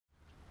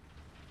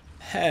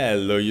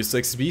Hello you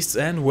sexy beasts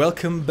and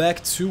welcome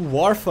back to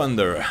War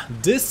Thunder.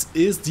 This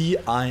is the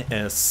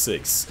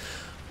IS-6,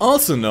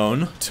 also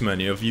known to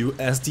many of you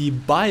as the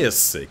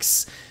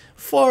BIOS-6,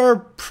 for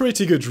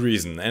pretty good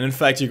reason, and in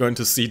fact you're going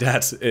to see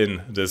that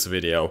in this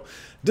video.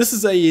 This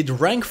is a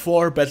rank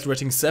 4 battle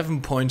rating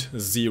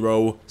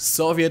 7.0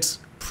 Soviet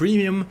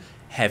premium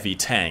heavy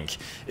tank.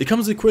 It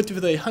comes equipped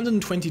with a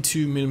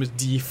 122mm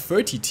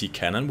D30T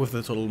cannon with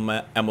a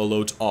total ammo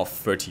load of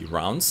 30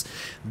 rounds.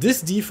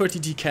 This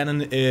D30T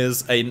cannon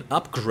is an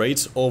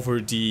upgrade over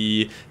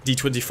the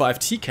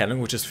D25T cannon,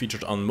 which is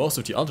featured on most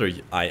of the other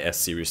IS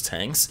series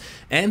tanks,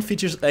 and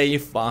features a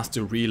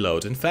faster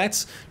reload. In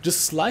fact, just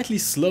slightly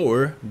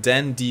slower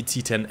than the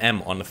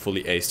T10M on a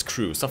fully aced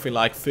crew, something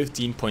like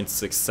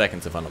 15.6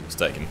 seconds if I'm not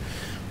mistaken,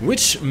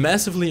 which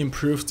massively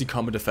improves the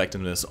combat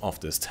effectiveness of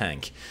this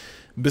tank.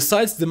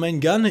 Besides the main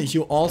gun,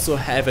 you also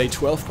have a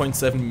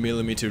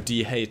 12.7mm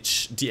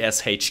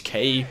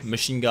DSHK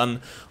machine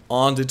gun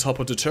on the top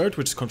of the turret,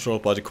 which is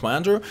controlled by the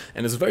commander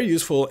and is very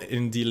useful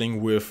in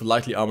dealing with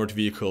lightly armored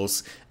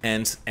vehicles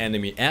and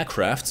enemy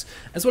aircraft,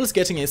 as well as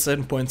getting a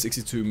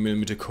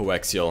 7.62mm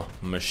coaxial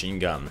machine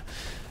gun.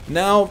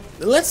 Now,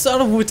 let's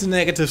start off with the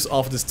negatives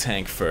of this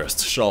tank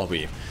first, shall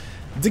we?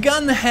 The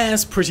gun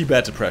has pretty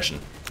bad depression.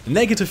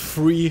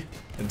 -3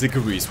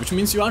 degrees, which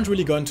means you aren't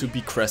really going to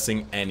be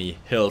cresting any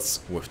hills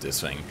with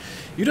this thing.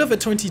 You'd have a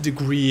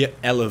 20-degree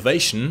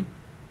elevation,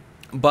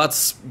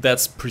 but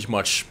that's pretty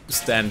much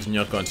standard,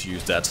 you're not going to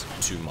use that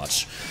too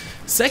much.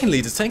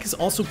 Secondly, the tank is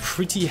also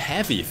pretty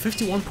heavy,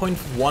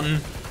 51.1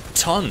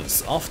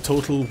 tons of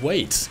total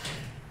weight.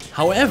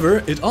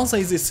 However, it also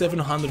has a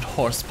 700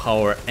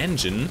 horsepower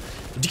engine,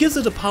 which gives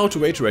it a power to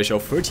weight ratio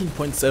of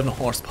 13.7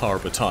 horsepower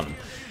per ton.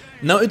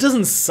 Now, it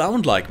doesn't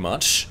sound like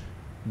much,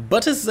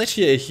 but this is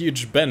actually a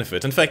huge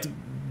benefit. In fact,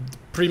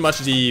 pretty much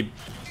the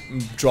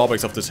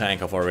drawbacks of the tank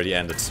have already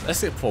ended,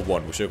 except for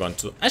one, which we're going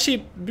to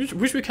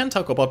which we can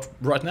talk about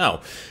right now.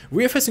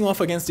 We are facing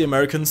off against the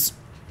Americans,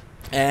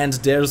 and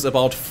there's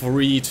about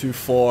 3 to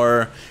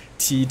 4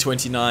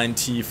 T29,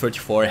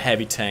 T34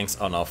 heavy tanks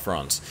on our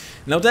front.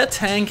 Now that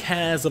tank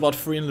has about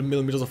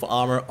 300mm of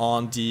armor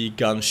on the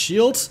gun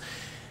shield,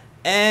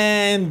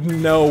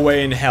 and no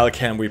way in hell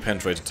can we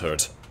penetrate the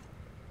turret.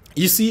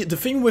 You see, the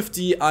thing with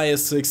the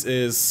IS-6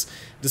 is,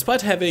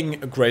 despite having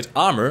great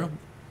armor,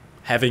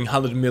 having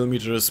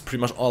 100mm pretty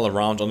much all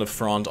around on the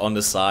front, on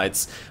the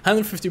sides,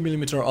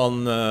 150mm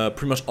on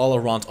pretty much all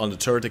around on the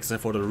turret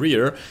except for the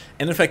rear,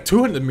 and in fact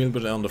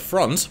 200mm on the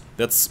front,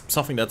 that's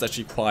something that's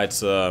actually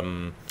quite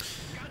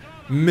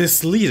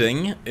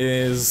misleading,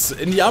 is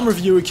in the armor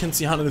view you can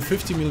see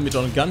 150mm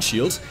on the gun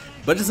shield,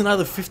 but there's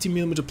another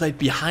 50mm plate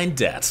behind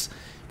that,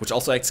 which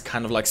also acts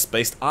kind of like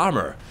spaced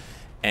armor,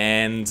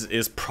 and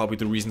is probably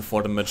the reason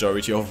for the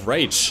majority of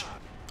rage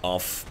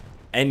of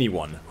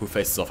anyone who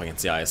faces off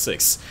against the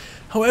IS-6.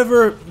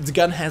 However, the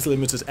gun has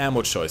limited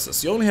ammo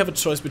choices. You only have a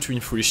choice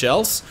between 3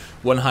 shells,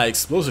 1 high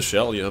explosive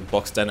shell, your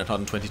box standard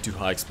 122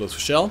 high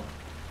explosive shell,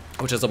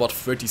 which has about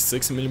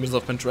 36mm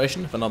of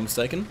penetration, if I'm not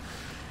mistaken.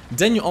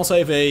 Then you also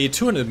have a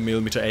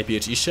 200mm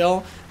APHE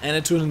shell and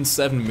a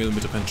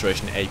 207mm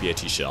penetration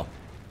APHE shell,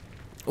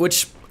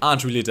 which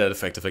aren't really that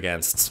effective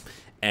against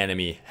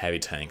enemy heavy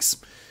tanks.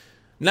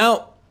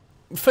 Now,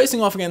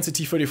 facing off against the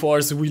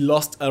T-34s, we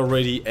lost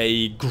already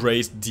a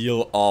great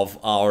deal of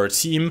our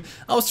team.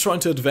 I was trying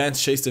to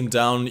advance, chase them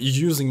down,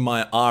 using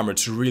my armor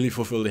to really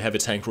fulfill the heavy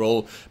tank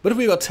role, but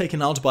we got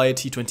taken out by a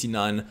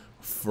T-29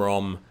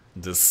 from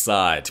the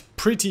side.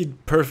 Pretty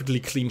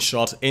perfectly clean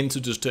shot into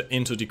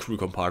the crew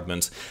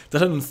compartment.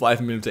 That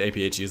 105mm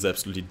APHE is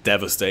absolutely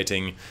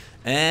devastating,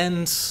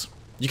 and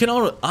you can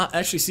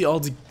actually see all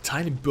the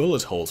tiny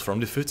bullet holes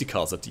from the 50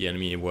 cals that the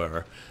enemy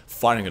were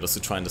firing at us to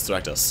try and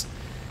distract us.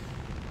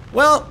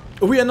 Well,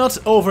 we are not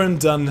over and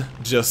done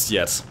just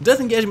yet.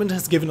 Death engagement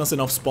has given us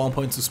enough spawn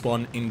points to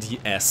spawn in the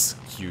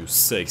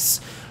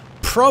SU-6.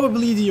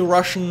 Probably the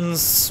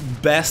Russians'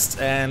 best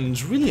and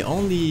really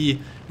only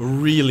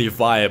really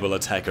viable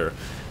attacker.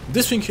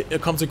 This thing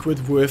comes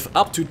equipped with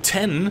up to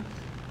 10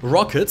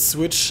 rockets,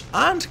 which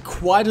aren't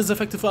quite as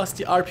effective as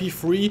the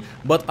RP3,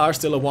 but are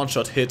still a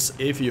one-shot hit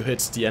if you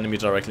hit the enemy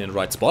directly in the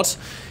right spot.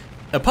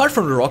 Apart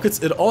from the rockets,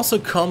 it also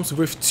comes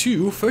with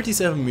 2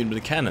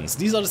 37mm cannons.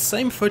 These are the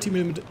same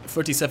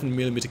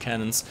 37mm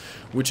cannons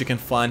which you can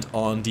find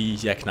on the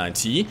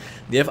Yak-9T.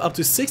 They have up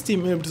to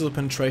 60mm of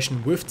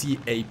penetration with the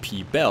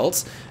AP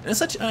belt, and as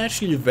such are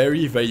actually very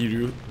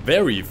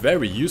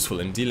useful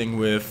in dealing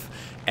with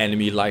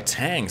enemy light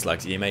tanks like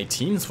the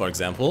M18s, for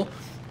example,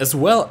 as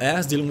well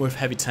as dealing with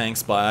heavy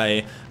tanks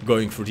by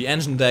going through the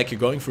engine deck,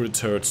 going through the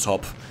turret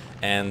top,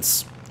 and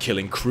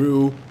killing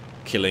crew,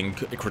 killing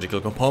critical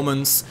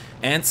components,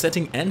 and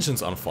setting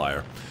engines on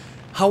fire.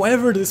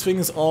 However, this thing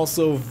is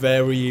also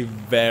very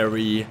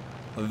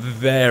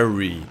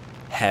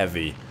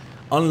heavy.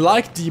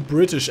 Unlike the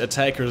British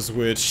attackers,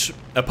 which,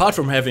 apart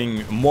from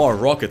having more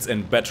rockets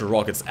and better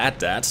rockets at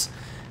that,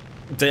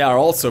 they are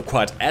also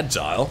quite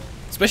agile.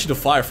 Especially the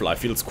Firefly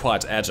feels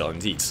quite agile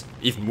indeed,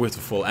 even with the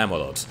full ammo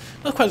load.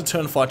 Not quite a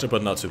turn fighter,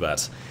 but not too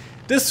bad.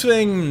 This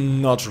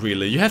thing, not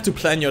really. You have to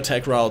plan your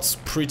attack routes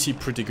pretty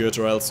good,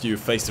 or else you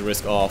face the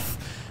risk of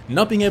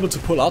not being able to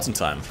pull out in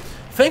time.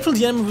 Thankfully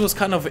the enemy was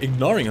kind of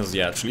ignoring us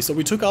actually, so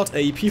we took out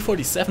a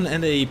P47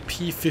 and a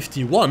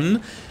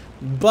P51,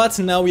 but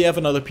now we have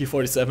another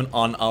P47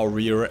 on our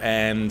rear,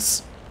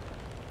 and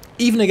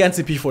even against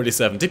the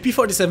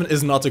P47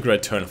 is not a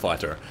great turn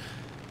fighter,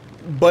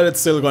 but it's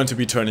still going to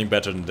be turning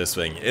better than this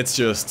thing. It's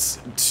just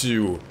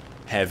too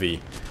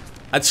heavy.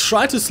 I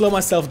try to slow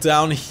myself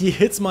down, he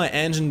hits my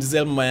engine,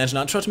 disables my engine,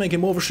 I try to make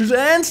him overshoot,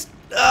 and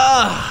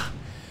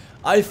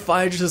I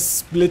fired just a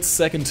split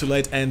second too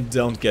late and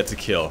don't get the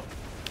kill.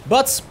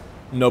 But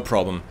no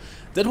problem.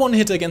 That one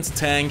hit against the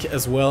tank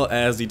as well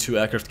as the 2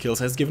 aircraft kills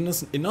has given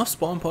us enough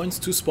spawn points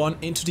to spawn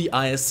into the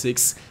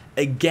IS-6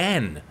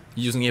 again,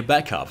 using a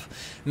backup.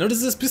 Now this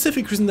is a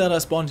specific reason that I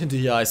spawned into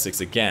the IS-6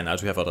 again. I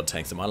do have other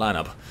tanks in my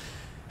lineup.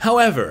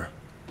 However,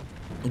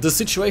 the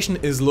situation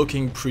is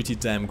looking pretty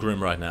damn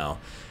grim right now.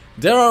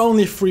 There are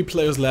only 3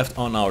 players left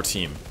on our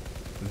team.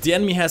 The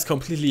enemy has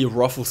completely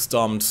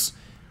ruffle-stomped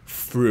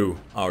through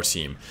our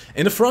team.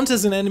 In the front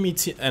is an enemy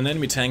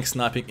tank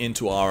sniping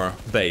into our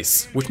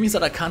base, which means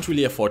that I can't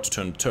really afford to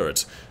turn the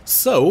turret.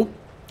 So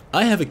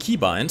I have a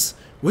keybind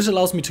which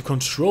allows me to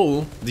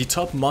control the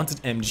top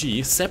mounted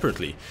MG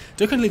separately.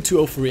 There are currently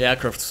 203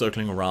 aircraft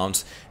circling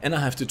around, and I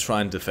have to try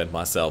and defend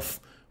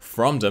myself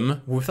from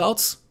them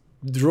without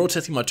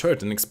rotating my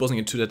turret and exposing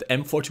it to that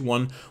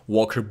M41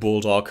 Walker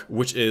Bulldog,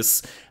 which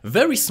is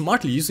very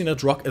smartly using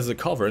that rock as a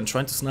cover and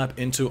trying to snap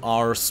into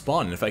our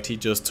spawn. In fact, he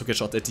just took a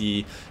shot at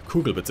the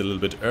Kugelbits a little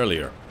bit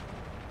earlier.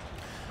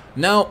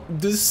 Now,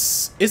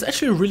 this is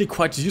actually really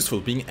quite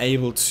useful, being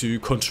able to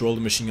control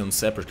the machine gun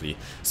separately,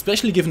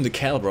 especially given the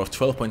caliber of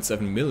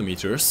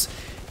 12.7mm.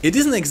 It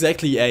isn't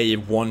exactly a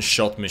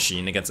one-shot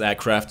machine against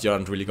aircraft. You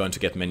aren't really going to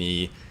get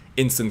many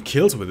instant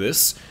kills with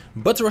this,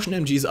 but the Russian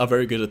MGs are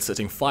very good at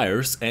setting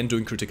fires and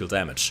doing critical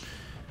damage.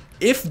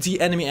 If the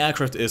enemy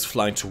aircraft is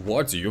flying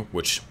towards you,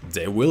 which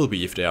they will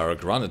be if they are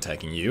ground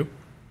attacking you,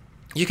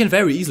 you can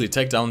very easily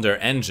take down their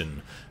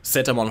engine,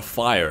 set them on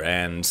fire,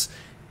 and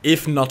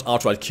if not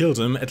outright kill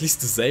them, at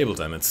least disable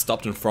them and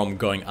stop them from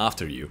going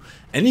after you.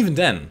 And even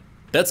then,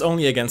 that's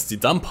only against the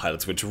dumb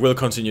pilots, which will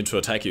continue to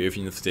attack you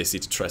even if they see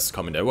the threats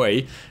coming their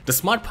way. The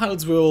smart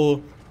pilots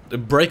will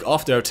break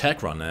off their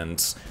attack run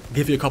and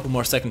give you a couple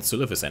more seconds to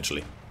live,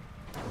 essentially.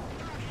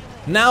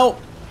 Now,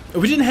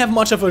 we didn't have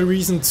much of a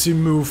reason to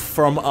move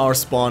from our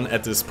spawn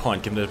at this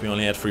point, given that we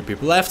only had 3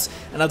 people left,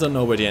 and I don't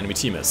know where the enemy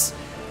team is.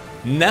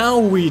 Now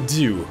we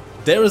do.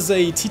 There is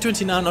a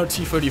T-29 or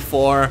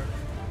T-34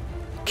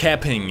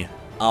 capping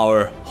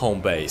our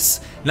home base.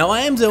 Now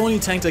I am the only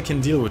tank that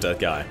can deal with that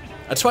guy.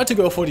 I tried to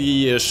go for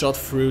the shot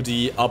through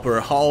the upper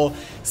hull,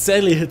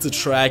 sadly hits the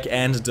track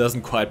and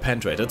doesn't quite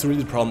penetrate. That's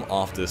really the problem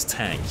of this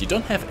tank. You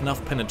don't have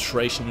enough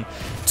penetration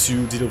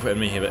to deal with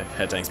enemy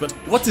head tanks. But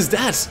what is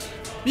that?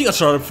 We got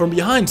shot from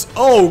behind.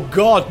 Oh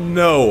god,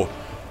 no.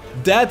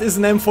 That is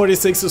an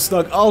M46 who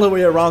snuck all the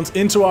way around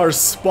into our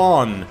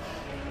spawn.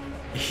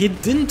 He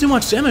didn't do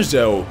much damage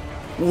though.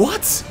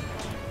 What?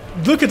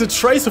 Look at the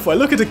tracer fire,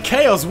 look at the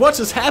chaos, what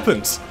just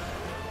happened?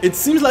 It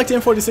seems like the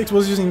M46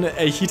 was using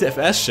a Heat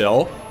FS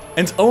shell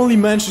and only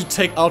managed to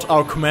take out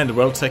our commander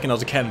while taking out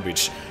the cannon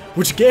breach,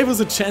 which gave us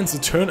a chance to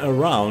turn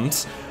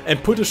around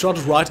and put a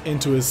shot right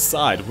into his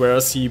side,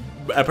 whereas he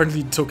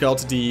apparently took out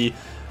the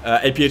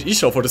APHE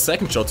shell for the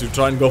second shot to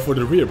try and go for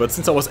the rear, but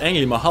since I was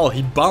angling my hull,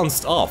 he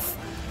bounced off.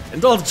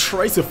 And all the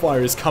tracer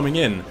fire is coming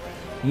in.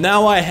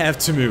 Now I have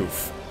to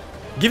move.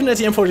 Given that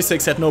the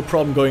M46 had no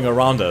problem going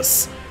around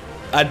us,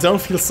 I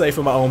don't feel safe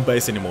in my own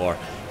base anymore.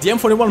 The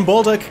M41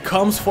 Bulldog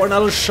comes for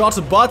another shot,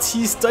 but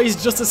he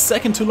stays just a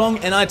second too long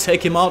and I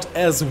take him out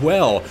as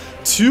well.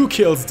 2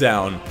 kills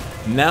down.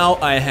 Now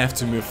I have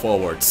to move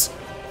forwards.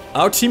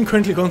 Our team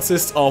currently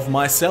consists of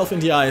myself in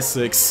the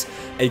IS-6,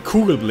 a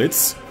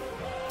Kugelblitz,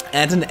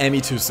 and an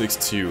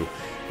ME-262.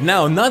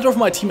 Now, neither of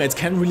my teammates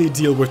can really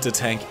deal with the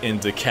tank in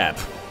the cap,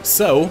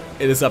 so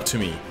it is up to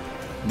me.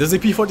 There's a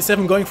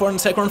P-47 going for an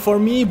attack run for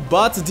me,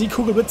 but the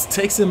Kugelblitz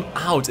takes him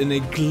out in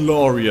a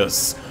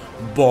glorious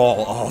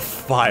ball of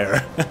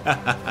fire.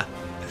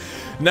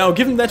 Now,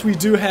 given that we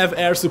do have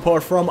air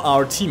support from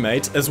our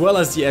teammate, as well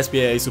as the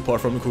SBA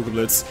support from the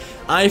Kugelblitz,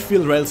 I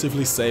feel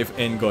relatively safe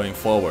in going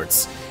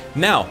forwards.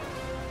 Now,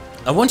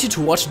 I want you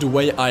to watch the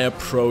way I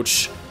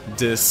approach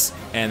this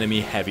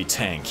enemy heavy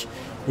tank.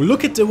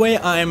 Look at the way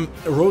I'm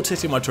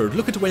rotating my turret,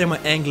 look at the way I'm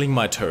angling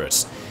my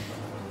turret.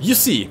 You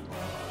see,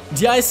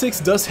 the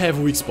IS-6 does have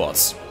weak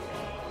spots.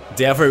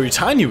 They are very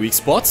tiny weak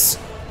spots,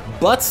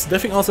 but the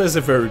thing also has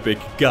a very big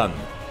gun.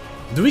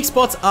 The weak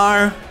spots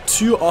are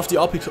 2 of the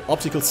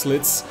optical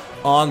slits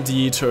on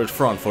the turret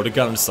front for the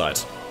gunner side.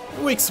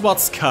 Weak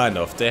spots, kind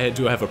of. They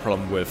do have a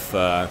problem with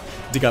the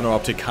gunner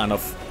optic kind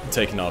of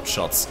taking out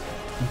shots.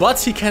 But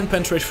he can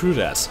penetrate through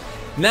that.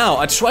 Now,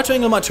 I try to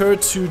angle my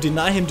turret to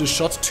deny him the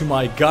shot to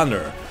my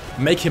gunner,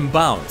 make him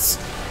bounce.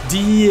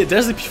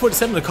 There's a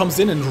P-47 that comes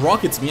in and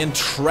rockets me and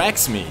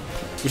tracks me.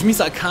 which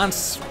means I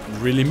can't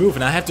really move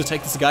and I have to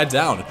take this guy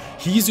down.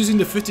 He's using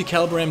the 50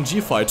 caliber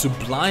MG fire to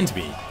blind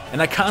me,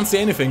 and I can't see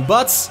anything,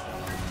 but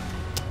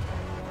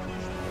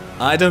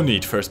I don't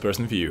need first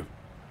person view.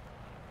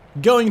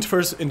 Going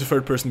into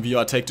third person view,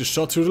 I take the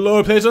shot to the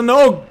lower plate, and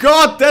oh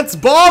god, that's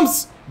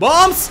bombs!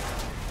 Bombs!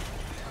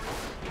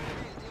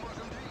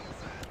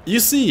 You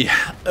see,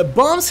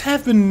 bombs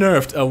have been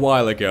nerfed a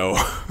while ago.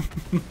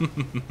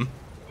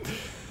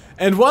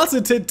 And whilst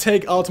it did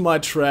take out my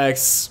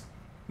tracks,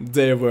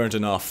 they weren't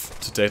enough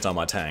to take down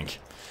my tank.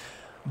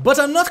 But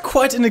I'm not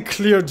quite in the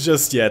clear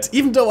just yet,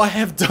 even though I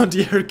have done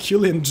the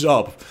Herculean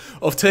job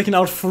of taking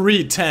out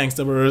 3 tanks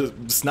that were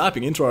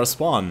sniping into our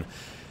spawn.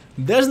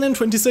 There's an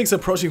M26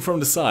 approaching from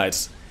the side,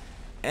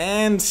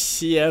 and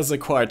he has a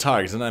quiet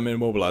target, and I'm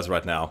immobilized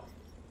right now.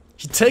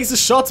 He takes a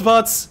shot,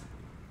 but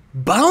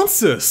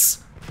bounces!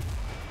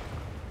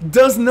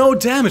 Does no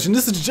damage, and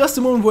this is just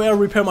the moment where I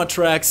repair my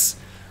tracks.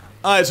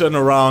 I turn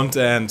around,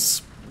 and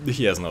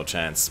he has no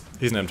chance.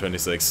 He's an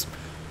M26.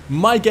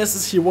 My guess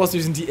is he was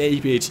using the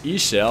APHE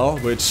shell,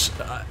 which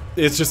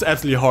is just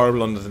absolutely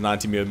horrible on the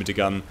 90mm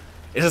gun.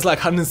 It has like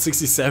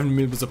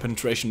 167mm of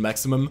penetration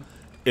maximum.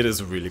 It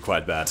is really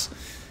quite bad.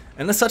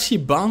 And as such, he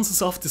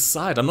bounces off the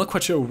side. I'm not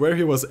quite sure where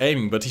he was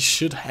aiming, but he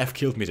should have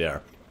killed me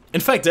there. In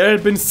fact, there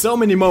had been so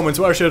many moments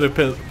where I should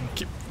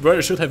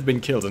have been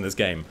killed in this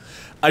game.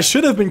 I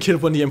should have been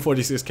killed when the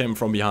M46 came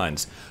from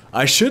behind.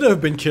 I should have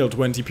been killed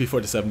when the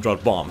P47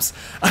 dropped bombs.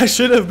 I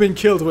should have been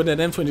killed when that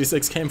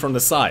M26 came from the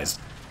side.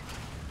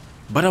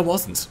 But I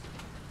wasn't.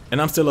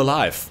 And I'm still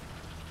alive.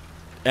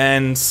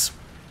 And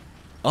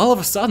all of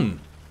a sudden,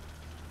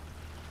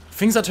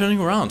 things are turning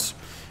around.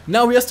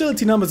 Now we are still at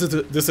the numbers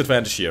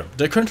disadvantage here.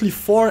 There are currently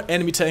 4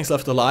 enemy tanks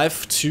left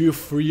alive to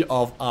 3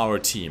 of our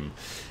team.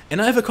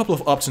 And I have a couple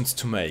of options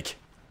to make.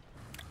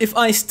 If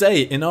I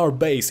stay in our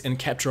base and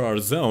capture our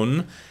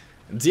zone,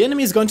 the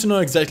enemy is going to know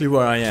exactly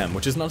where I am,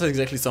 which is not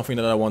exactly something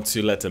that I want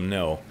to let them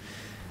know.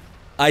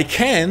 I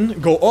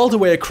can go all the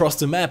way across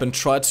the map and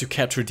try to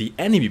capture the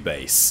enemy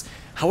base.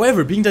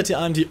 However, being that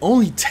I'm the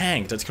only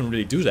tank that can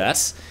really do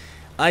that,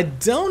 I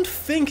don't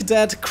think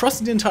that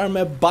crossing the entire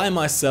map by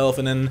myself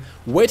and then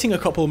waiting a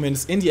couple of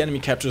minutes in the enemy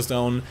capture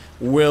zone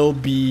will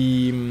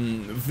be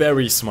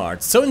very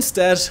smart. So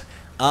instead,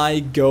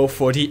 I go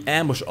for the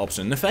ambush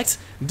option. In fact,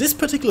 this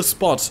particular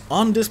spot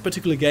on this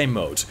particular game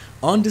mode,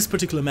 on this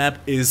particular map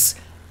is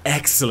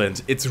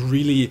excellent. It's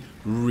really,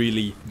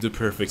 really the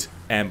perfect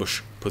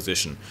ambush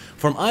position.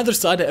 From either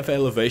side I have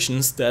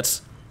elevations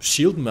that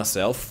shield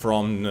myself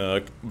from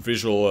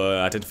visual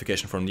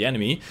identification from the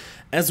enemy,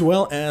 as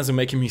well as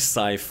making me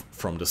scythe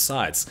from the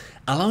sides,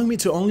 allowing me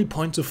to only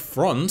point the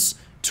front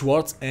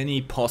towards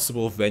any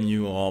possible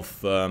venue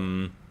of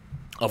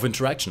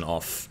interaction,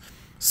 of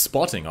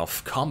spotting,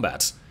 of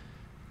combat,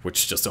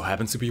 which just so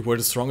happens to be where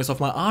the strongest of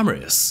my armor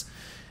is.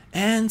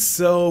 And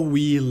so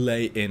we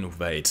lay in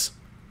wait.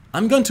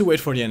 I'm going to wait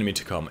for the enemy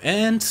to come,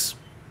 and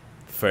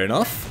fair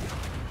enough,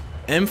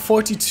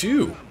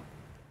 M42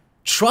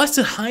 tries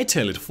to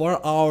hightail it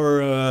for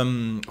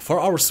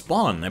our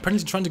spawn,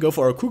 apparently trying to go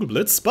for our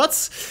Kugelblitz,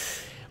 but,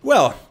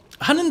 well,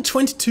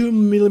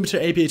 122mm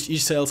APHE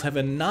shells have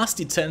a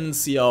nasty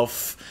tendency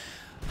of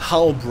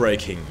hull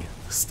breaking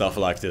stuff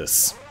like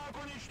this.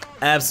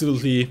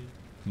 Absolutely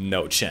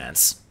no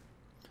chance.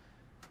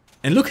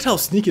 And look at how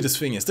sneaky this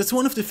thing is. That's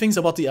one of the things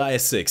about the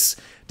IS-6.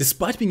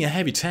 Despite being a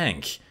heavy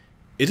tank,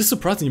 it is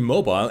surprisingly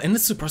mobile and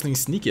it's surprisingly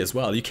sneaky as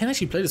well. You can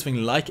actually play this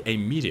thing like a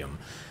medium.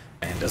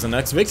 And as a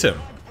next victim,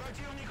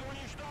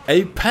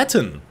 a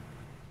Patton.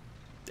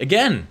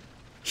 Again,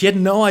 he had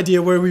no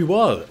idea where we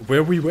were.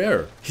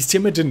 His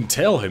teammate didn't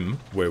tell him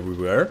where we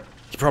were.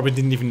 He probably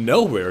didn't even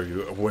know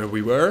where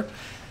we were.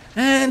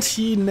 And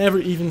he never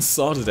even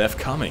saw the death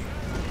coming.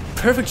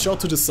 Perfect shot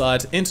to the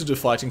side, into the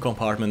fighting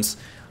compartment.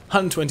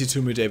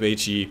 122mm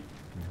APHE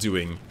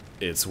doing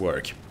its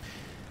work.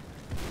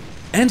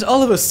 And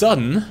all of a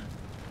sudden,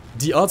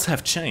 the odds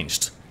have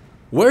changed.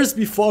 Whereas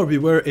before we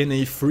were in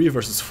a 3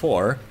 versus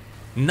 4,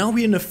 now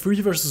we're in a 3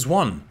 versus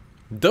 1.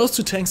 Those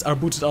 2 tanks are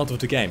booted out of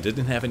the game, they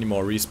didn't have any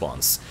more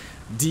respawns.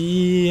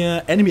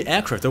 The enemy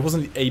aircraft, there was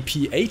an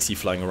AP-80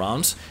 flying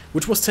around,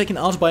 which was taken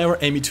out by our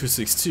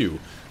ME-262.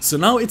 So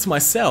now it's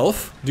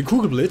myself, the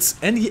Kugelblitz,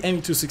 and the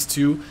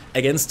ME-262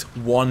 against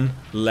one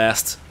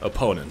last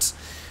opponent.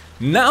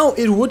 Now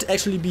it would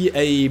actually be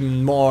a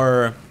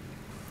more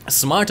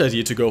smart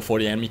idea to go for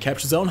the enemy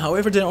capture zone,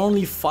 however there are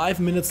only 5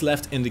 minutes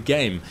left in the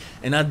game,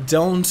 and I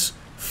don't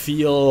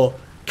feel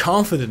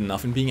confident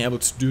enough in being able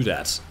to do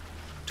that.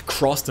 To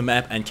cross the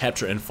map and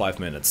capture in 5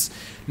 minutes.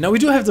 Now we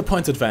do have the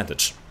point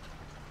advantage.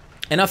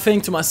 And I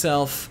think to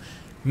myself,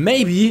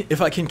 maybe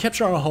if I can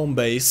capture our home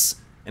base,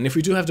 and if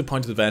we do have the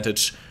point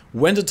advantage,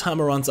 when the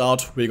timer runs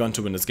out, we're going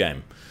to win this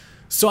game.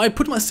 So I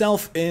put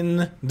myself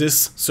in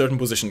this certain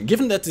position.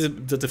 Given that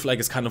the flag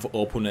is kind of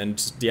open and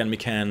the enemy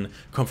can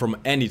come from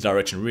any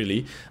direction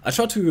really, I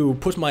try to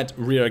put my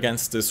rear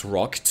against this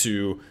rock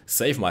to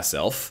save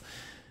myself.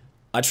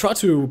 I try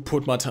to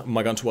put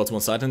my gun towards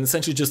one side and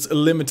essentially just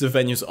limit the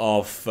venues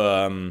of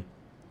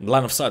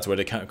line of sight where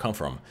they can come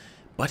from.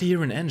 But I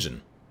hear an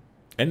engine.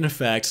 And in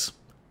fact,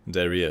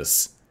 there he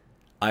is.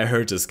 I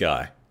heard this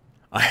guy.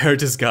 I heard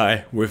this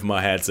guy with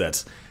my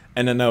headset.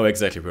 And I know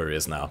exactly where he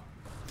is now.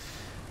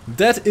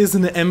 That is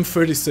an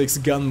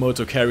M36 gun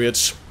motor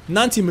carriage,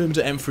 90mm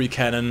M3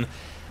 cannon,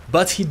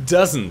 but he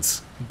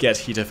doesn't get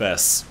heat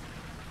FS.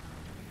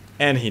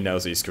 And he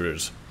knows he's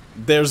screwed.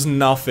 There's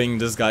nothing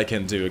this guy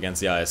can do against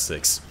the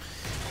IS-6.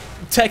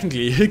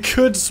 Technically, he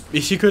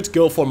could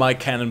go for my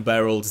cannon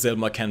barrel, disable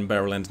my cannon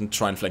barrel and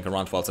try and flank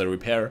around whilst I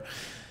repair.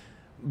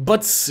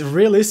 But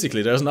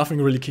realistically, there's nothing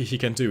really he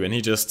can do, and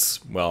he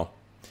just, well...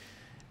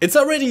 It's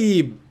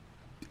already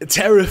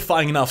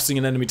terrifying enough seeing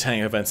an enemy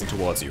tank advancing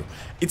towards you.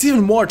 It's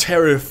even more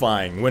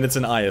terrifying when it's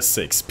an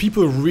IS-6.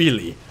 People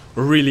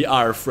really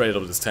are afraid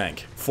of this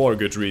tank, for a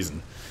good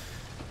reason.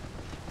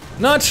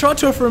 Now I tried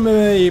to offer him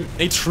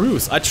a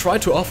truce, I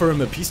tried to offer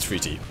him a peace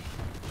treaty.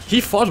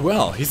 He fought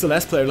well, he's the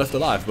last player left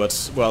alive,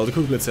 but, well, the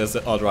Kugelblitz has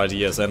other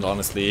ideas, and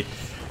honestly,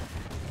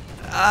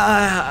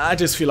 I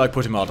just feel like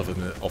put him out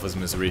of his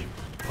misery.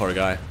 Poor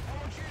guy.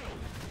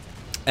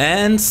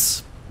 And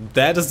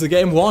that is the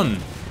game won.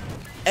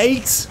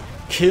 8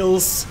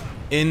 kills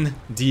in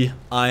the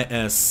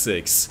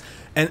IS-6.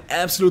 An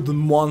absolute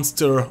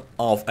monster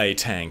of a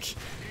tank.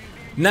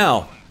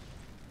 Now,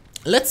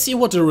 let's see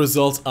what the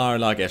results are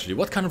like actually.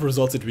 What kind of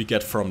results did we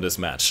get from this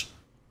match?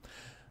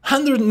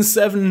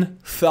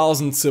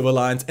 107,000 silver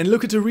lines, and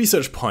look at the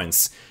research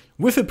points.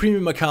 With a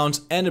premium account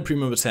and a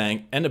premium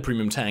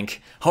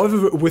tank,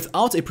 however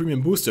without a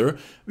premium booster,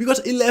 we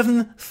got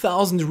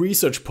 11,000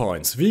 research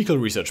points, vehicle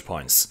research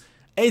points.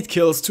 8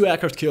 kills, 2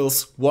 accurate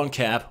kills, 1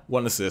 cap,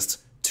 1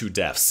 assist, 2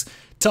 deaths.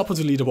 Top of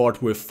the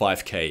leaderboard with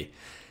 5k.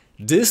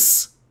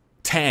 This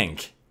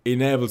tank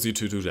enables you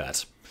to do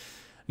that.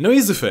 Now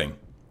here's the thing.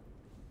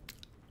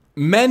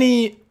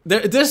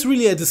 There's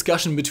really a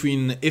discussion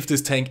between if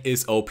this tank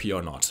is OP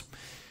or not.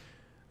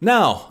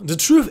 Now, the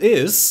truth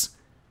is,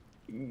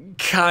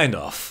 kind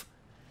of.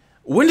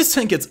 When this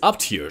tank gets up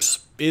tiered,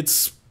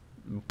 it's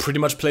pretty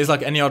much plays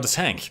like any other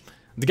tank.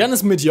 The gun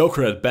is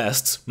mediocre at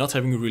best, not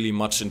having really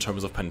much in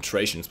terms of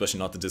penetration, especially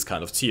not at this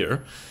kind of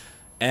tier.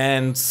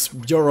 And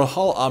your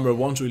hull armor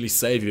won't really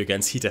save you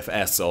against heat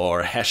FS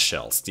or hash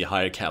shells, the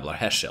higher Kevlar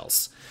hash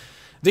shells.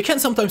 They can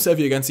sometimes save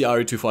you against the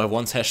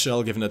RE251's hash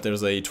shell, given that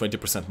there's a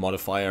 20%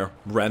 modifier,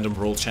 random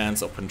roll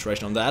chance of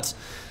penetration on that.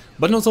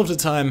 But most of the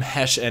time,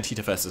 hash and heat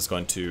FS is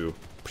going to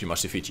pretty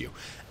much defeat you.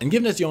 And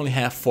given that you only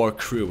have 4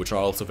 crew, which are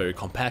also very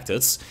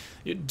compacted,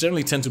 you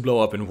generally tend to blow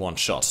up in one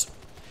shot.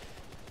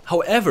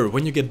 However,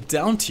 when you get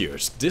down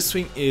tiers, this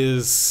thing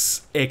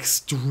is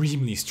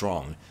extremely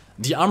strong.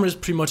 The armor is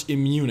pretty much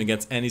immune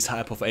against any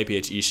type of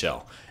APHE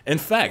shell. In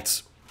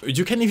fact,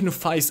 you can even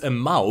fight a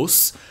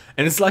mouse,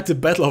 and it's like the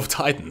Battle of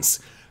Titans.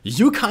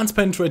 You can't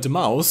penetrate the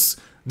mouse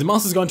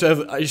is going to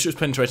have issues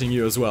penetrating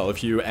you as well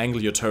if you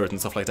angle your turret and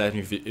stuff like that,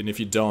 and if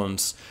you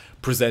don't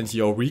present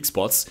your weak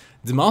spots,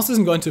 the mouse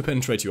isn't going to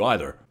penetrate you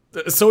either.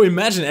 So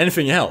imagine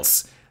anything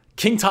else.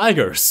 King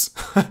Tigers.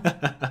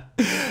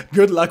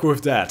 Good luck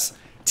with that.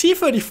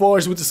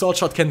 T-34s with the sword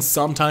shot can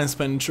sometimes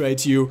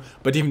penetrate you,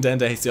 but even then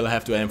they still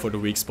have to aim for the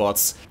weak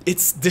spots.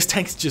 This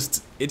tank is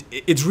just,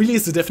 it really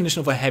is the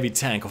definition of a heavy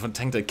tank, of a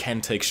tank that can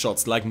take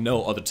shots like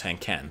no other tank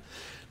can.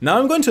 Now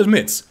I'm going to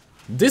admit,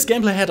 this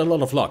gameplay had a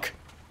lot of luck.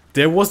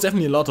 There was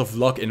definitely a lot of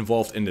luck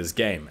involved in this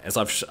game, as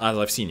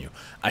I've seen you.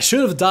 I should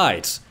have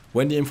died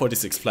when the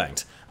M46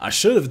 flanked. I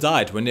should have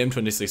died when the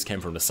M26 came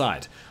from the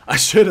side. I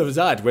should have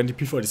died when the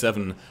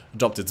P47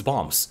 dropped its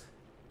bombs.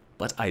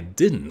 But I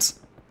didn't.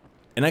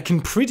 And I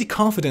can pretty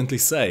confidently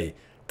say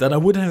that I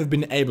wouldn't have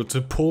been able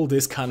to pull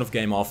this kind of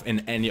game off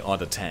in any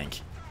other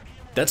tank.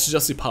 That's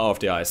just the power of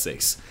the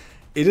IS-6.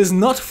 It is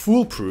not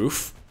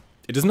foolproof,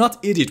 it is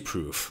not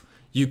idiot-proof.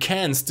 You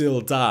can still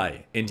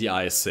die in the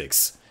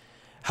IS-6.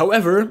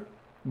 However,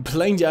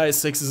 playing the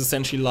IS-6 is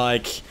essentially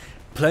like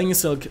playing a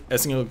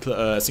single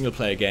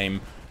player game,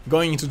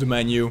 going into the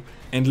menu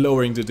and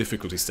lowering the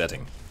difficulty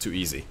setting to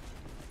easy.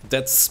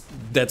 That's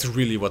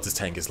really what this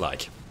tank is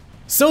like.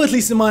 So at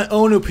least in my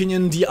own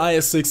opinion, the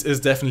IS-6 is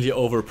definitely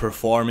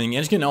overperforming,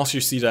 and you can also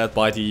see that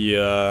by the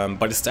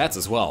stats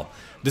as well.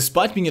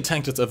 Despite being a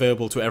tank that's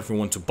available to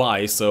everyone to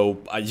buy, so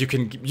you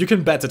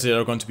can bet that there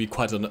are going to be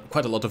quite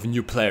a lot of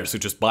new players who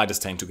just buy this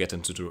tank to get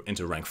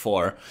into rank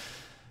 4.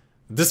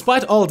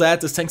 Despite all that,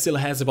 this tank still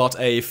has about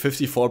a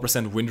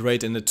 54% win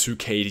rate in the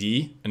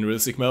 2KD in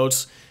realistic mode,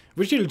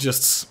 which really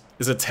just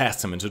is a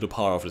testament to the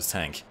power of this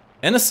tank.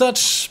 And as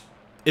such,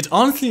 it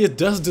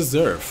does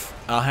deserve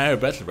a higher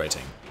battle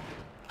rating.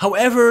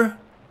 However,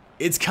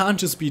 it can't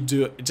just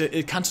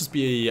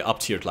be up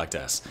tiered like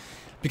this,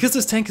 because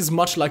this tank is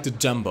much like the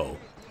Jumbo.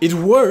 It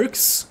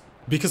works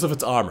because of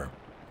its armor.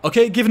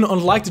 Okay, given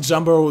unlike the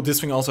Jumbo, this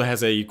thing also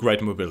has a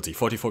great mobility,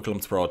 44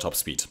 km/h top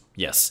speed,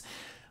 yes.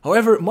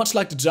 However, much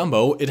like the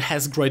Jumbo, it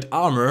has great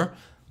armor,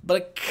 but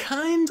a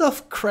kind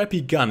of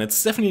crappy gun.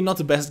 It's definitely not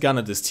the best gun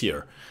at this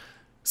tier.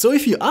 So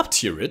if you up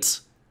tier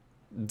it,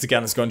 the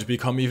gun is going to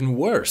become even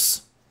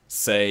worse.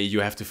 Say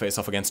you have to face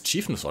off against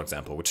Chieftains, for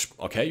example, which,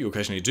 okay, you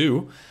occasionally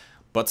do,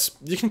 But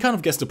you can kind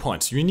of guess the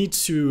point. You need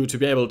to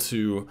be able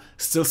to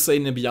still stay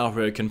in a BR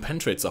where you can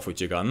penetrate stuff with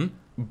your gun,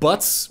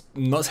 but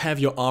not have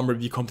your armor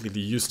be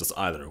completely useless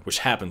either, which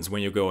happens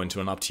when you go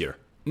into an up tier.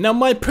 Now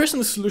my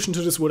personal solution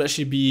to this would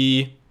actually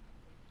be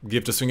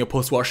give this thing a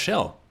post-war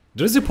shell.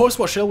 There is a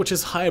post-war shell which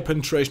is higher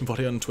penetration for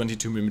the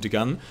 122mm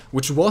gun,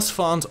 which was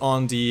found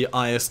on the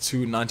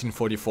IS-2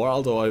 1944,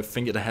 although I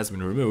think it has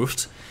been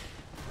removed.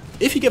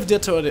 If you give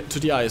that to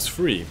the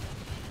IS-3,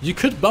 you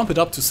could bump it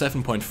up to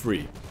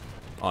 7.3,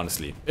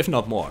 honestly, if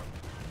not more.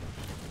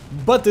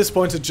 But at this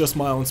point it's just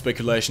my own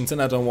speculations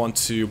and I don't want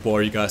to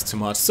bore you guys too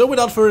much, so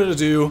without further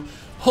ado,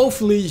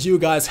 hopefully you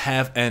guys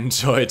have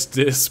enjoyed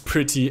this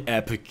pretty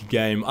epic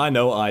game. I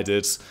know I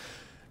did.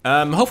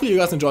 Hopefully you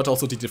guys enjoyed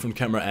also the different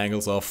camera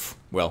angles of,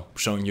 well,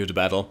 showing you the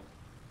battle.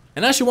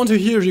 And I actually want to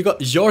hear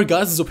your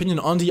guys' opinion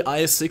on the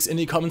IS-6 in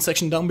the comment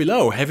section down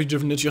below. Have you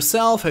driven it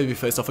yourself? Have you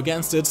faced off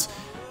against it?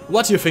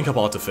 What do you think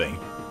about the thing?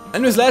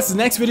 Anyways lads, the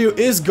next video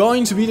is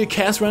going to be the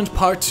cast rant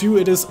part 2.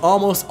 It is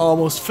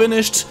almost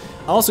finished.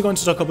 I'm also going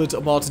to talk a bit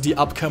about the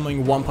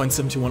upcoming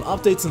 1.71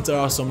 updates, and there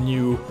are some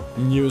new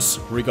news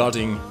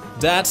regarding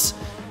that.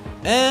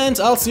 And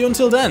I'll see you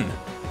until then.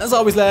 As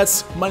always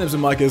lads, my name is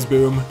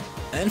MikeGoesBoom,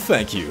 and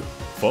thank you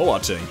for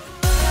watching.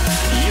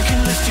 You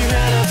can lift your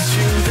head up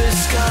to the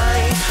sky,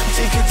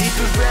 take a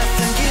deeper breath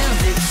and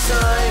give it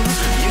time.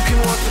 You can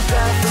walk the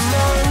path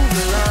among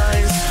the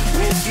lines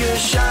with your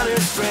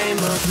shattered frame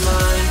of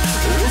mind.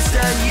 Or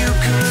instead you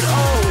could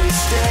always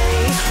stay.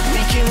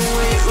 We can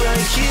wait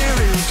right here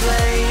and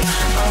play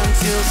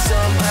until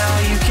somehow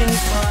you can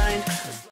find